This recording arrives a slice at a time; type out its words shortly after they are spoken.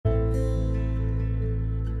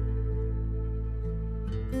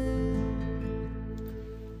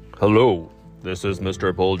Hello, this is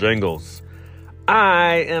Mr. Paul Jangles.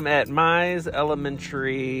 I am at Mize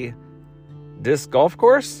Elementary Disc Golf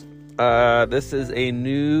Course. This is a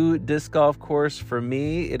new disc golf course for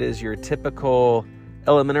me. It is your typical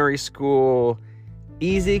elementary school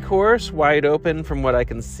easy course, wide open from what I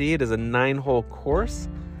can see. It is a 9-hole course.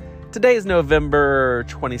 Today is November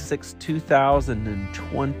 26,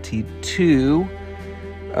 2022.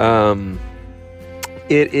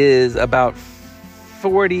 It is about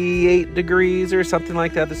 48 degrees or something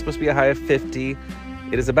like that. There's supposed to be a high of 50.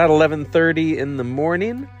 It is about 11:30 in the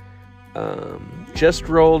morning. Just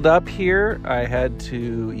rolled up here. I had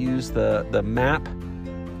to use the map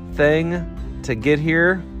thing to get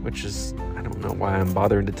here, which is, I don't know why I'm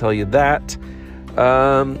bothering to tell you that.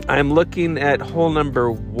 I'm looking at hole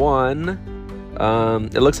number 1.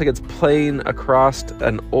 It looks like it's playing across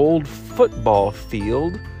an old football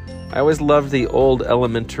field. I always loved the old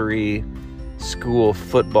elementary school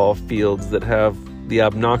football fields that have the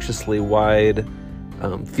obnoxiously wide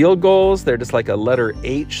field goals. They're just like a letter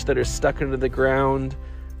H that are stuck into the ground.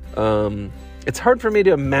 It's hard for me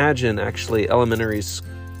to imagine actually elementary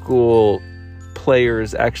school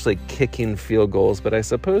players actually kicking field goals, but I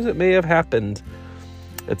suppose it may have happened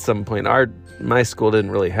at some point. My school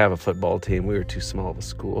didn't really have a football team. We were too small of a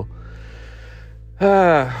school.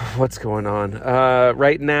 What's going on?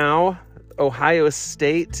 Right now, Ohio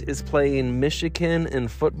State is playing Michigan in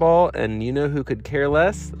football, and you know who could care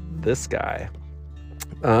less? This guy.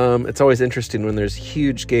 It's always interesting when there's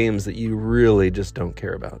huge games that you really just don't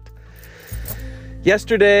care about.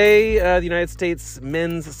 Yesterday, the United States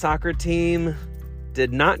men's soccer team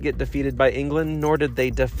did not get defeated by England, nor did they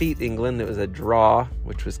defeat England. It was a draw,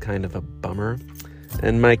 which was kind of a bummer.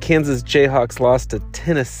 And my Kansas Jayhawks lost to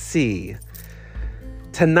Tennessee.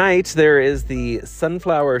 Tonight, there is the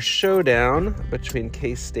Sunflower Showdown between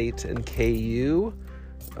K-State and KU.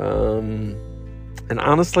 And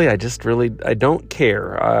honestly, I don't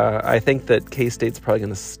care. I think that K-State's probably going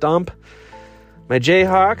to stomp my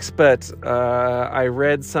Jayhawks, but I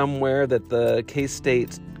read somewhere that the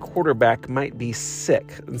K-State quarterback might be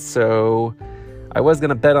sick. And so I was going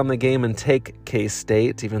to bet on the game and take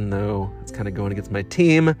K-State, even though it's kind of going against my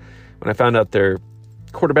team. When I found out their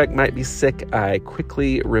quarterback might be sick, I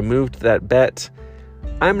quickly removed that bet.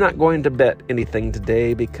 I'm not going to bet anything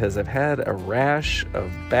today because I've had a rash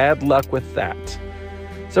of bad luck with that.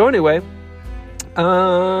 So anyway,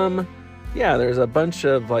 there's a bunch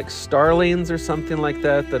of like starlings or something like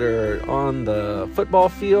that are on the football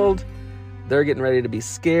field. They're getting ready to be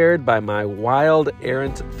scared by my wild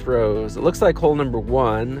errant throws. It looks like hole number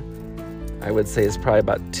 1, I would say, is probably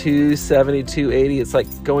about 270, 280. It's like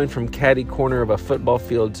going from caddy corner of a football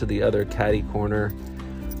field to the other caddy corner.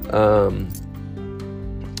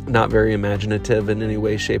 Not very imaginative in any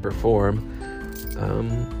way, shape, or form.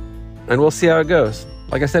 And we'll see how it goes.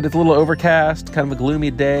 Like I said, it's a little overcast, kind of a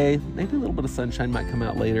gloomy day. Maybe a little bit of sunshine might come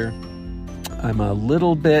out later. I'm a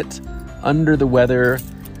little bit under the weather.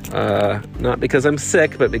 Not because I'm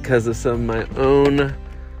sick, but because of some of my own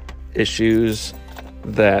issues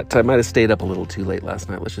that I might have stayed up a little too late last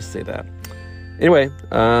night. Let's just say that. Anyway,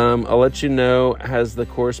 I'll let you know as the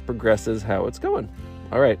course progresses how it's going.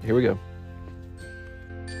 All right, here we go.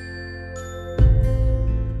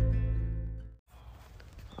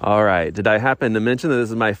 All right, did I happen to mention that this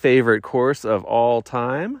is my favorite course of all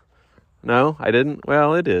time? No, I didn't?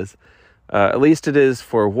 Well, it is. At least it is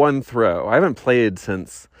for one throw. I haven't played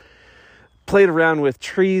around with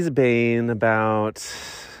Treesbane about,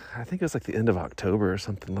 I think it was like the end of October or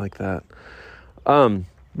something like that.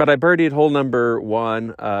 But I birdied hole number 1.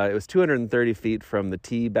 It was 230 feet from the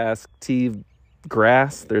tee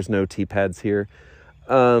grass. There's no tee pads here.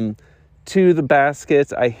 To the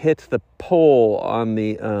basket. I hit the pole on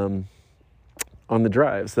the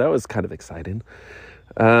drive. So that was kind of exciting.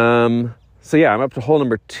 So yeah, I'm up to hole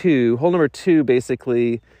number 2. Hole number 2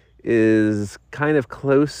 basically is kind of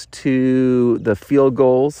close to the field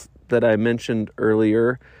goals that I mentioned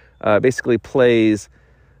earlier. Basically plays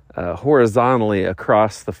horizontally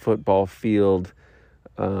across the football field.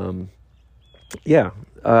 But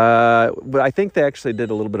I think they actually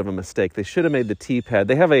did a little bit of a mistake. They should have made the tee pad.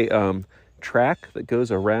 They have a track that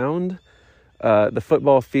goes around the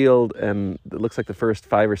football field, and it looks like the first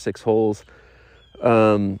 5 or 6 holes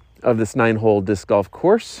of this 9-hole disc golf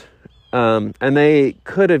course. And they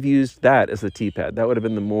could have used that as the tee pad. That would have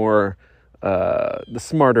been the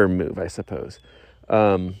smarter move, I suppose.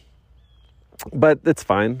 But it's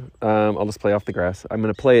fine. I'll just play off the grass. I'm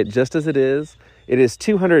going to play it just as it is. It is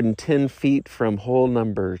 210 feet from hole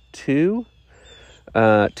number 2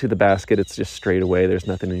 to the basket. It's just straight away. There's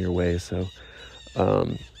nothing in your way. So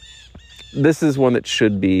this is one that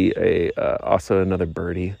should be also another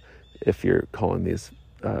birdie if you're calling these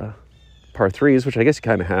par threes, which I guess you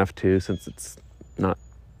kind of have to since it's not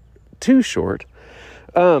too short.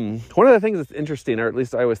 One of the things that's interesting, or at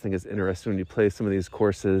least I always think is interesting when you play some of these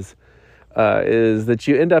courses, is that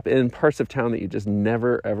you end up in parts of town that you just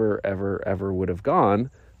never, ever, ever, ever would have gone.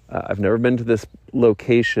 I've never been to this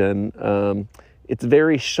location. It's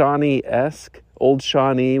very Shawnee-esque, old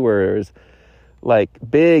Shawnee, where there's like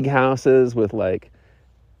big houses with like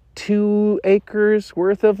 2 acres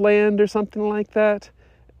worth of land or something like that.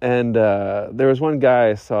 And there was one guy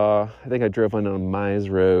I saw, I think I drove on Mize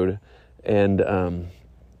Road, and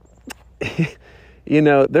you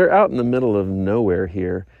know, they're out in the middle of nowhere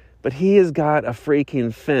here, but he has got a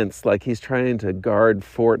freaking fence like he's trying to guard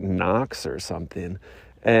Fort Knox or something.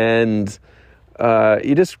 And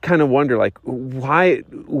you just kind of wonder, like,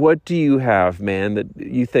 what do you have, man, that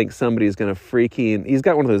you think somebody's going to he's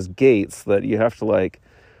got one of those gates that you have to like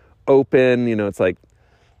open, you know, it's like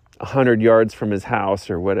 100 yards from his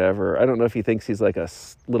house or whatever. I don't know if he thinks he's like a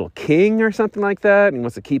little king or something like that and he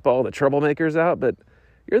wants to keep all the troublemakers out, but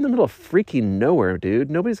you're in the middle of freaking nowhere,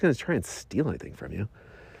 dude. Nobody's going to try and steal anything from you.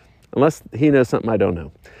 Unless he knows something I don't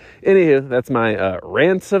know. Anywho, that's my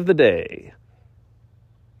rants of the day.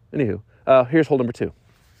 Anywho, here's hole number 2.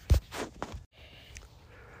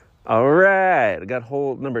 All right, I got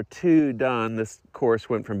hole number 2 done. This course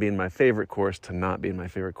went from being my favorite course to not being my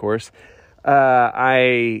favorite course.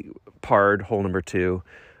 I parred hole number 2.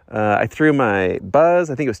 I threw my buzz.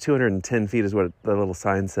 I think it was 210 feet is what the little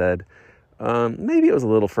sign said. Maybe it was a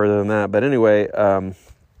little further than that, but anyway,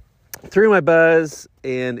 threw my buzz,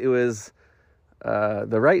 and it was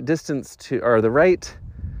the right distance or the right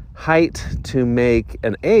height to make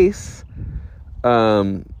an ace.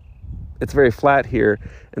 It's very flat here,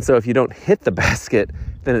 and so if you don't hit the basket,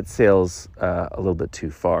 then it sails a little bit too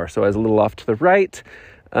far. So I was a little off to the right,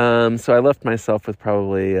 so I left myself with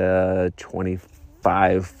probably a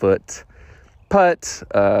 25-foot putt.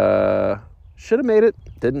 Should have made it,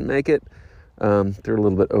 didn't make it. They're a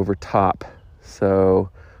little bit over top. So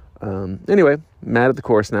anyway, mad at the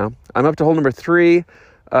course now. I'm up to hole number 3.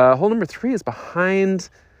 Hole number 3 is behind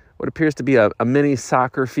what appears to be a mini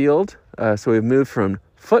soccer field. So we've moved from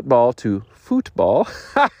football to football.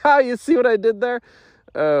 You see what I did there?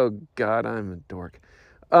 Oh, God, I'm a dork.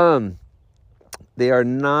 They are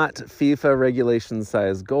not FIFA regulation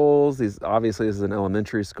size goals. Obviously, this is an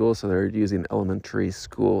elementary school, so they're using elementary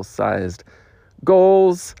school sized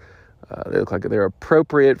goals. They look like they're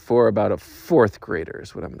appropriate for about a 4th grader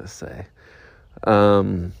is what I'm going to say.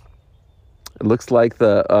 It looks like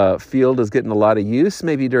the field is getting a lot of use,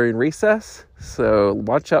 maybe during recess. So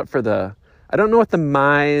watch out for I don't know what the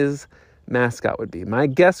Mize mascot would be. My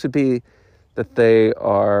guess would be that they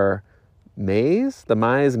are maize, the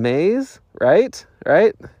Mize maize, right?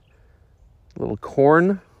 A little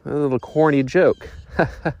corny joke.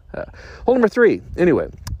 Hole number 3. Anyway,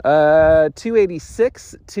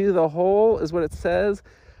 286 to the hole is what it says.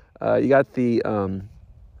 You got the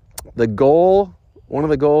goal. One of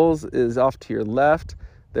the goals is off to your left.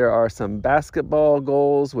 There are some basketball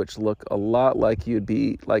goals, which look a lot like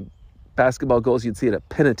basketball goals you'd see at a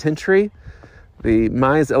penitentiary. The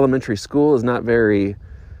Mize Elementary School is not very,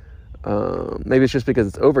 maybe it's just because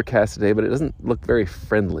it's overcast today, but it doesn't look very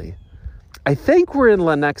friendly. I think we're in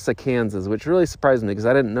Lenexa, Kansas, which really surprised me because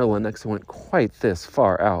I didn't know Lenexa went quite this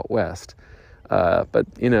far out west. But,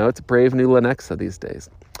 you know, it's a brave new Lenexa these days.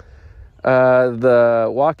 The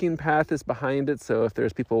walking path is behind it, so if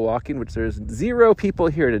there's people walking, which there's 0 people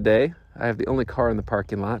here today, I have the only car in the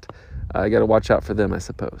parking lot. I got to watch out for them, I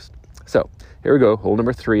suppose. So here we go, hole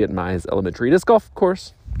number 3 at Mize Elementary Disc Golf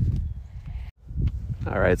Course.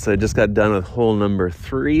 All right, so I just got done with hole number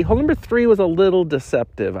 3. Hole number 3 was a little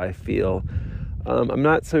deceptive, I feel. I'm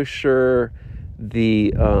not so sure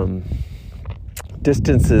the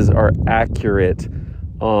distances are accurate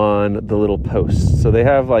on the little posts. So they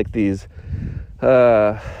have like these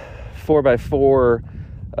 4x4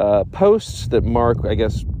 posts that mark, I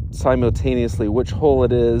guess, simultaneously which hole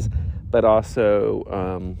it is, but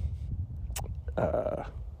also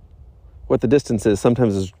what the distance is.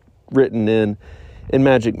 Sometimes is written in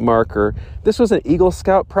magic marker. This was an Eagle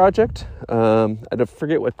Scout project. I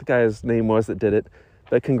forget what the guy's name was that did it,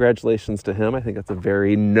 but congratulations to him. I think that's a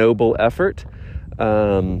very noble effort.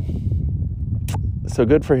 So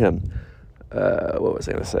good for him. What was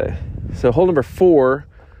I going to say? So hole number 4,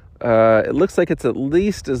 it looks like it's at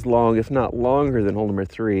least as long, if not longer, than hole number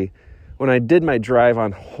 3. When I did my drive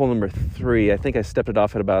on hole number 3, I think I stepped it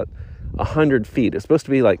off at about 100 feet. It's supposed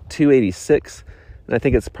to be like 286, and I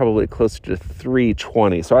think it's probably closer to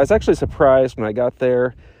 320. So I was actually surprised when I got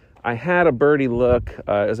there. I had a birdie look. It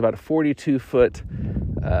was about a 42-foot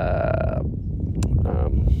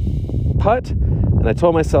putt, and I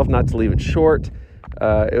told myself not to leave it short.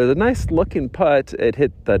 It was a nice-looking putt. It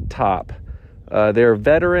hit the top. They're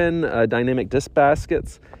veteran dynamic disc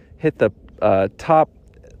baskets. Hit the top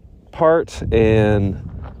part, and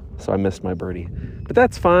so I missed my birdie. But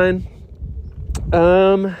that's fine.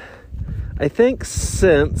 I think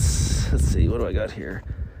since, let's see, what do I got here?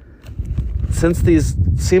 Since these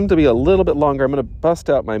seem to be a little bit longer, I'm going to bust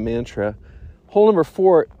out my mantra. Hole number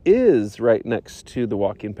 4 is right next to the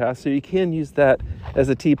walking path, so you can use that as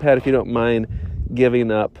a tee pad if you don't mind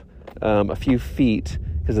giving up a few feet,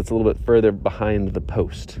 because it's a little bit further behind the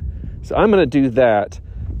post. So I'm going to do that.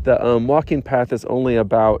 The walking path is only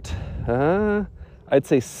about, I'd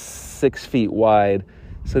say 6 feet wide,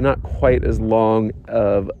 so not quite as long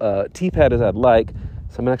of a tee pad as I'd like.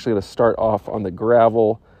 So I'm actually going to start off on the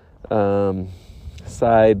gravel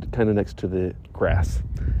side, kind of next to the grass.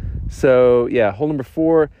 So yeah, hole number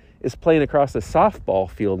 4 is playing across the softball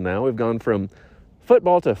field now. We've gone from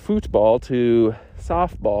football to football to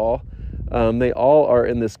softball. They all are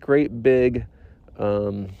in this great big,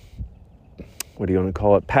 what do you want to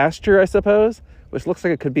call it? Pasture, I suppose, which looks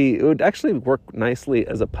like it would actually work nicely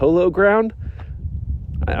as a polo ground.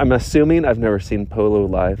 I'm assuming. I've never seen polo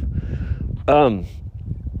live.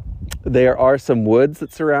 There are some woods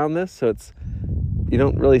that surround this, so you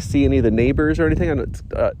don't really see any of the neighbors or anything. And it's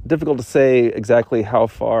difficult to say exactly how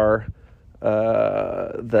far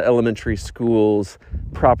the elementary school's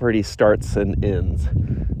property starts and ends,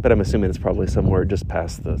 but I'm assuming it's probably somewhere just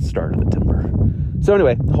past the start of the timber. So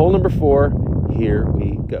anyway, hole number 4, here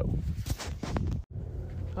we go.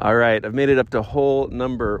 All right, I've made it up to hole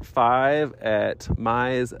number 5 at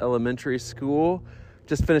Mize Elementary School.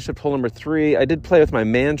 Just finished up hole number 3. I did play with my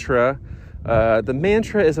mantra. The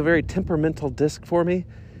mantra is a very temperamental disc for me,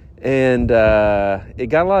 and it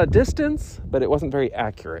got a lot of distance, but it wasn't very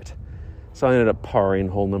accurate. So I ended up parring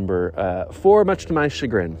hole number 4, much to my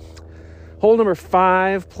chagrin. Hole number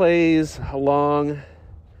 5 plays along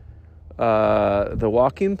the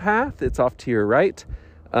walking path. It's off to your right,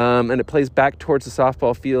 and it plays back towards the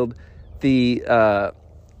softball field. The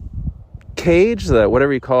cage,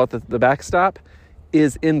 whatever you call it, the backstop,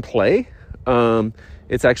 is in play.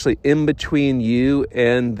 It's actually in between you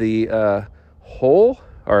and the hole,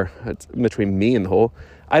 or it's in between me and the hole.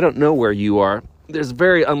 I don't know where you are. There's a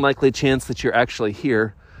very unlikely chance that you're actually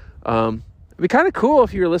here. It'd be kind of cool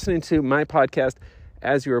if you were listening to my podcast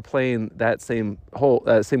as you were playing that same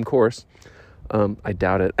course. I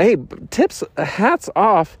doubt it. Hey, hats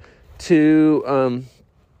off to,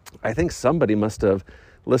 I think somebody must have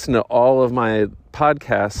listened to all of my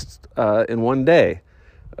podcasts in one day.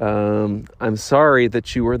 I'm sorry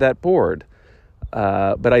that you were that bored.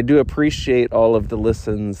 But I do appreciate all of the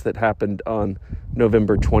listens that happened on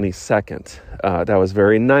November 22nd. That was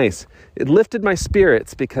very nice. It lifted my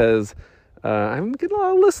spirits because I haven't getting a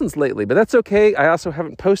lot of listens lately, but that's okay. I also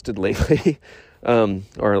haven't posted lately,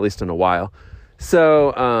 or at least in a while.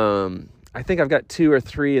 So I think I've got 2 or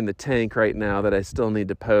 3 in the tank right now that I still need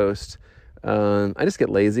to post. I just get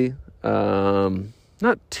lazy.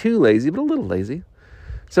 Not too lazy, but a little lazy.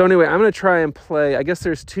 So anyway, I'm going to try and play. I guess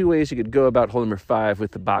there's 2 ways you could go about hole number 5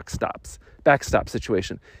 with the backstop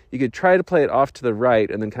situation. You could try to play it off to the right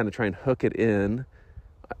and then kind of try and hook it in.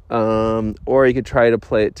 Or you could try to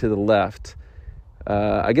play it to the left.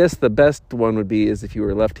 I guess the best one would be is if you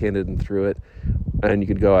were left-handed and threw it, and you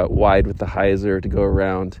could go out wide with the hyzer to go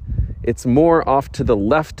around. It's more off to the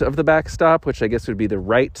left of the backstop, which I guess would be the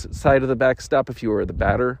right side of the backstop if you were the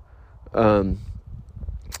batter.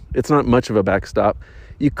 It's not much of a backstop.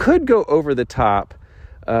 You could go over the top.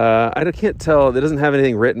 I can't tell. It doesn't have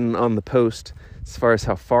anything written on the post as far as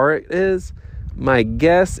how far it is. My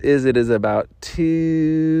guess is it is about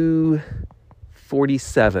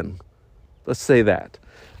 247. Let's say that.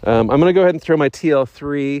 I'm going to go ahead and throw my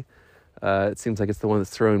TL3. It seems like it's the one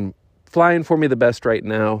that's flying for me the best right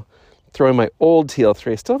now. Throwing my old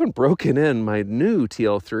TL3. I still haven't broken in my new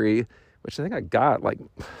TL3, which I think I got like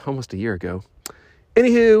almost a year ago.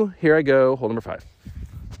 Anywho, here I go, hole number 5.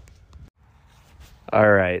 All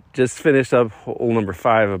right, just finished up hole number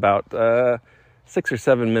 5 about 6 or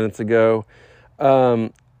 7 minutes ago. 2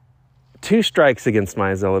 strikes against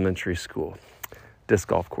Mize Elementary School disc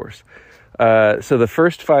golf course. So the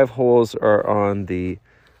first 5 holes are on the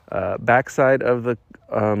backside of the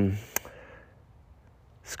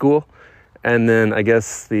school, and then I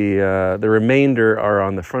guess the remainder are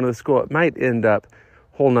on the front of the school. It might end up,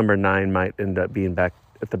 hole number 9 might end up being back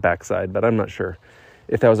at the backside, but I'm not sure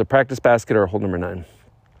if that was a practice basket or a hole number 9.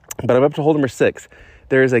 But I'm up to hole number 6.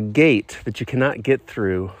 there's a gate that you cannot get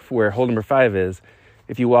through where hole number 5 is.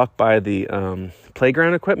 If you walk by the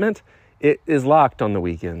playground equipment, it is locked on the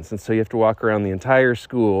weekends. And so you have to walk around the entire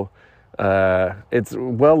school. It's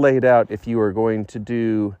well laid out if you are going to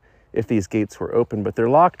do, if these gates were open, but they're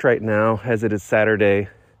locked right now as it is Saturday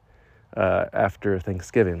after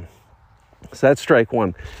Thanksgiving. So that's strike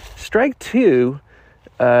 1. Strike 2,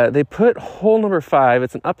 they put hole number 5.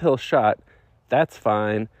 It's an uphill shot. That's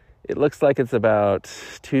fine. It looks like it's about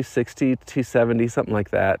 260, 270, something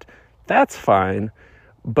like that. That's fine.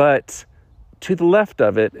 But to the left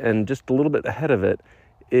of it and just a little bit ahead of it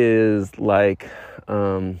is like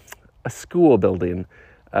a school building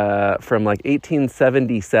from like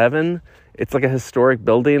 1877. It's like a historic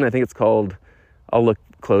building. I think it's called, I'll look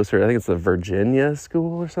closer, I think it's the Virginia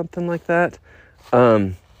School or something like that.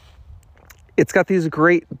 It's got these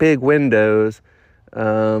great big windows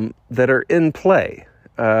that are in play.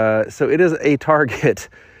 So it is a target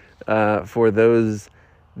for those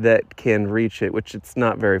that can reach it, which it's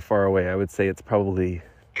not very far away. I would say it's probably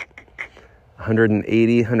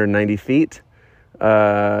 180, 190 feet.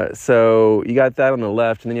 So you got that on the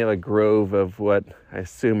left, and then you have a grove of what I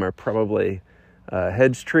assume are probably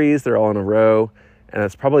hedge trees. They're all in a row, and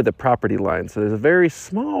it's probably the property line. So there's a very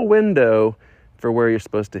small window for where you're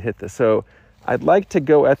supposed to hit this. So I'd like to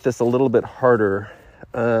go at this a little bit harder,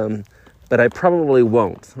 but I probably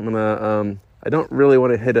won't. I don't really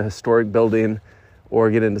want to hit a historic building or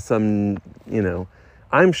get into some,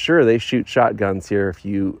 I'm sure they shoot shotguns here if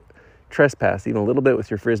you trespass even a little bit with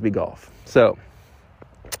your Frisbee golf. So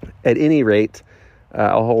at any rate,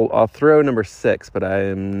 I'll throw number 6, but I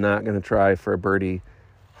am not going to try for a birdie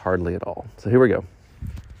hardly at all. So here we go.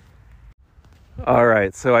 All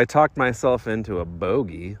right, so I talked myself into a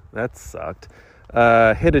bogey. That sucked.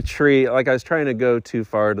 Hit a tree. Like, I was trying to go too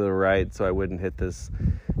far to the right so I wouldn't hit this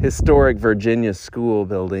historic Virginia school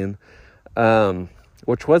building,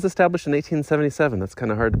 which was established in 1877. That's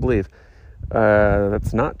kind of hard to believe.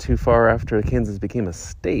 That's not too far after Kansas became a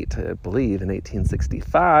state, I believe, in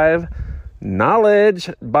 1865. Knowledge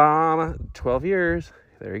bomb, 12 years.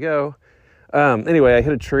 There you go. Anyway, I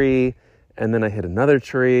hit a tree, and then I hit another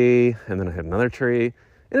tree, and then I hit another tree.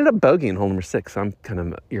 Ended up bogeying hole number 6. So I'm kind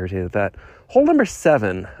of irritated at that. Hole number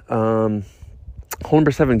 7. Hole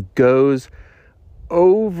number 7 goes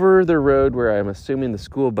over the road where I'm assuming the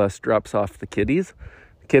school bus drops off the kiddos.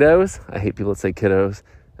 I hate people that say kiddos,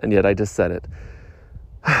 and yet I just said it.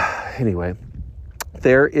 Anyway,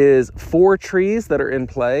 there is 4 trees that are in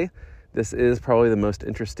play. This is probably the most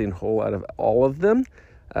interesting hole out of all of them.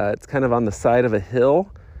 It's kind of on the side of a hill.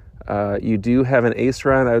 You do have an ace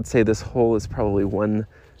run. I would say this hole is probably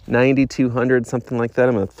 190, 200, something like that.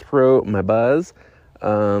 I'm going to throw my buzz.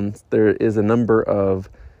 There is a number of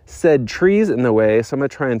said trees in the way, so I'm going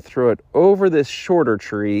to try and throw it over this shorter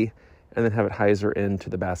tree and then have it hyzer into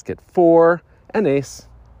the basket for an ace,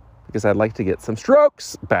 because I'd like to get some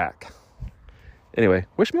strokes back. Anyway,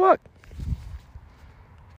 wish me luck.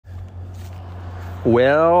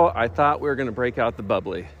 Well, I thought we were going to break out the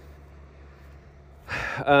bubbly.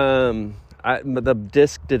 The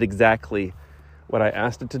disc did exactly what I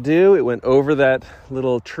asked it to do. It went over that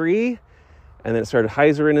little tree, and then it started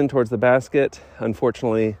hyzering in towards the basket,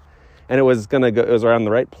 unfortunately. And it was going to go, it was around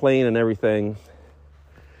the right plane and everything.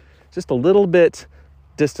 Just a little bit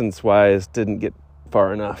distance-wise, didn't get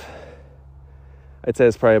far enough. I'd say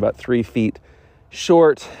it's probably about 3 feet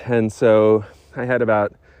short, and so I had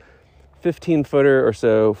about 15-footer or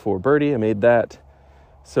so for birdie. I made that.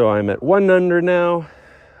 So I'm at 1 under now.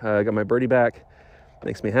 I got my birdie back.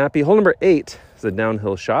 Makes me happy. Hole number 8 is a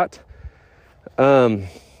downhill shot. You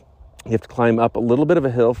have to climb up a little bit of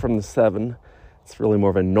a hill from the 7. It's really more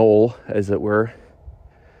of a knoll, as it were.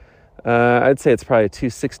 I'd say it's probably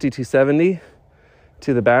 260, 270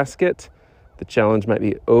 to the basket. The challenge might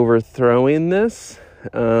be overthrowing this.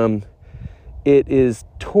 It is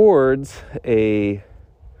towards a...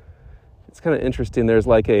 It's kind of interesting. There's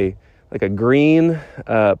like a green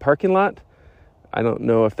parking lot. I don't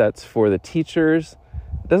know if that's for the teachers.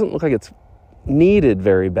 It doesn't look like it's needed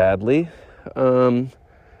very badly. But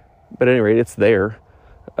at any rate, it's there.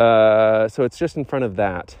 So it's just in front of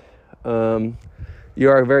that. You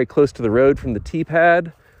are very close to the road from the tee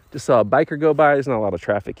pad. Just saw a biker go by. There's not a lot of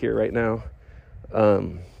traffic here right now.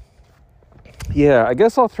 Yeah, I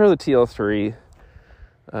guess I'll throw the TL3.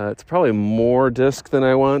 It's probably more disc than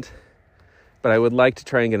I want, but I would like to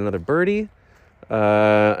try and get another birdie.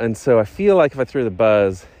 And so I feel like if I threw the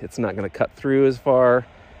buzz, it's not going to cut through as far,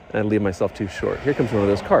 and I'd leave myself too short. Here comes one of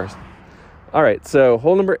those cars. All right, so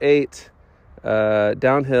hole number 8,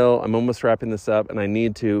 downhill. I'm almost wrapping this up, and I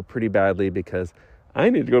need to pretty badly because I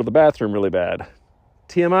need to go to the bathroom really bad.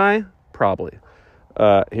 TMI? Probably.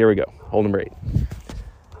 Here we go. Hole number 8.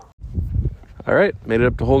 All right, made it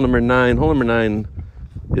up to hole number 9. Hole number 9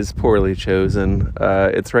 is poorly chosen.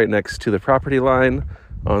 It's right next to the property line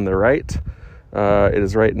on the right. It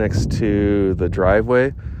is right next to the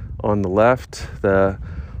driveway on the left. The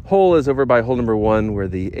hole is over by hole number 1 where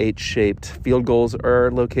the H-shaped field goals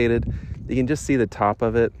are located. You can just see the top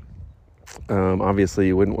of it. Obviously,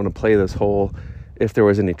 you wouldn't want to play this hole if there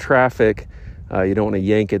was any traffic. You don't want to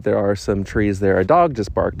yank it. There are some trees there. A dog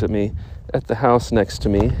just barked at me at the house next to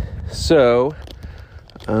me. So,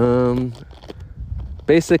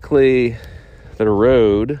 basically, the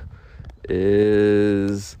road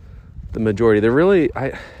is the majority. There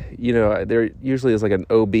usually is like an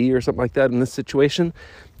OB or something like that in this situation.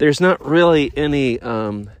 There's not really any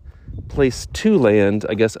place to land,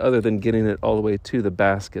 I guess, other than getting it all the way to the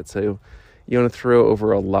basket. So you want to throw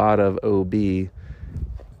over a lot of OB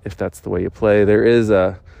if that's the way you play. There is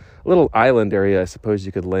a little island area I suppose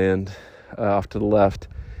you could land off to the left.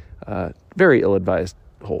 Very ill-advised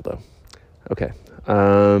hole, though. Okay.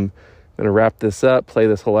 I'm going to wrap this up, play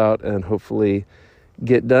this hole out, and hopefully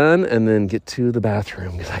get done and then get to the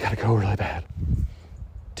bathroom because I got to go really bad.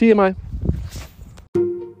 TMI.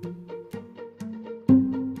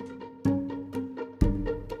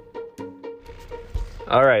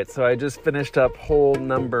 All right, so I just finished up hole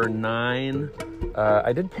number 9.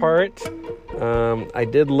 I did part. I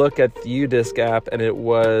did look at the UDisc app, and it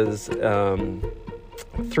was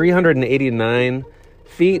 389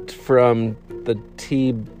 feet from the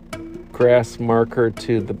tee grass marker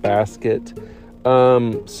to the basket.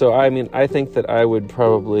 So, I think that I would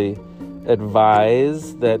probably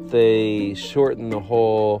advise that they shorten the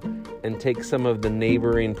hole and take some of the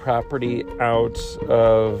neighboring property out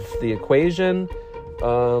of the equation.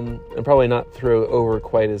 And probably not throw over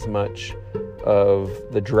quite as much of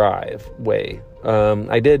the driveway.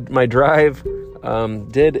 My drive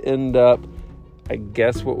did end up, I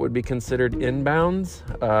guess, what would be considered inbounds.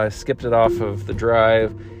 I skipped it off of the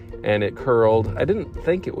drive and it curled. I didn't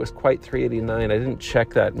think it was quite 389. I didn't check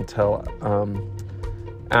that until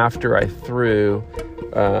after I threw.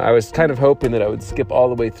 I was kind of hoping that I would skip all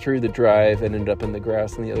the way through the drive and end up in the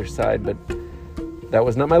grass on the other side, but that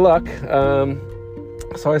was not my luck.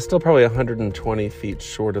 So I was still probably 120 feet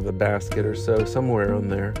short of the basket or so, somewhere on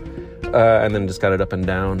there. And then just got it up and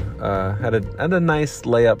down. Had a nice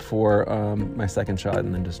layup for my second shot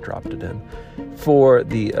and then just dropped it in for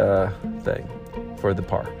the for the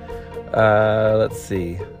par. Let's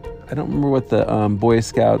see. I don't remember what the Boy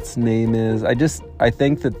Scouts name is. I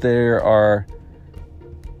think that there are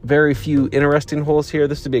very few interesting holes here.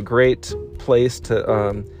 This would be a great place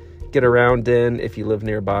to get around in if you live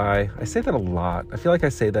nearby. I say that a lot. I feel like I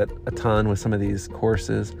say that a ton with some of these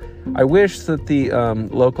courses. I wish that the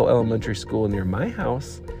local elementary school near my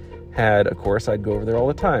house had a course. I'd go over there all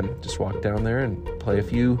the time. Just walk down there and play a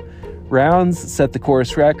few rounds, set the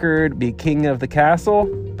course record, be king of the castle,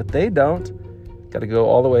 but they don't. Got to go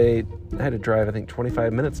all the way. I had to drive, I think,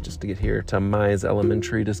 25 minutes just to get here to Mize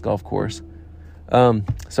Elementary Disc Golf Course. So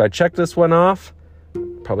I checked this one off.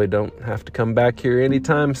 Probably don't have to come back here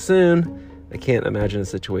anytime soon. I can't imagine a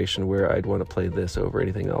situation where I'd want to play this over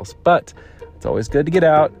anything else. But it's always good to get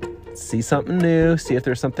out, see something new, see if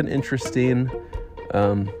there's something interesting.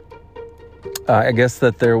 I guess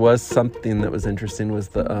that there was something that was interesting was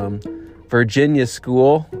the Virginia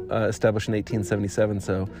school, established in 1877.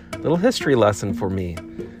 So a little history lesson for me,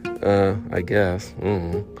 I guess.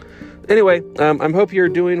 Anyway, I hope you're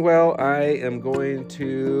doing well. I am going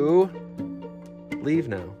to leave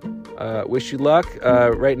now. Wish you luck.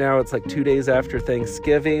 Right now it's like 2 days after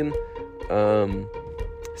Thanksgiving.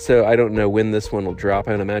 So I don't know when this one will drop.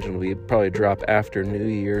 I would imagine it'll probably drop after New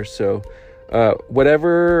Year. So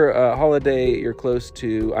whatever holiday you're close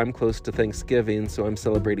to, I'm close to Thanksgiving, so I'm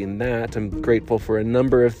celebrating that. I'm grateful for a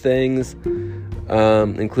number of things,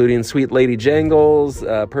 including Sweet Lady Jangles,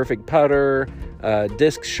 Perfect Putter,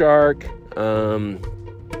 Disc Shark,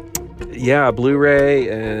 Blu-ray,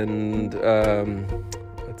 and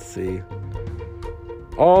let's see,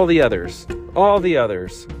 all the others.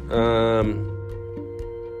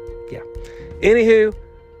 Anywho,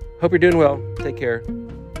 hope you're doing well. Take care.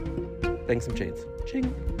 Bang some chains.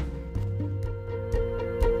 Ching.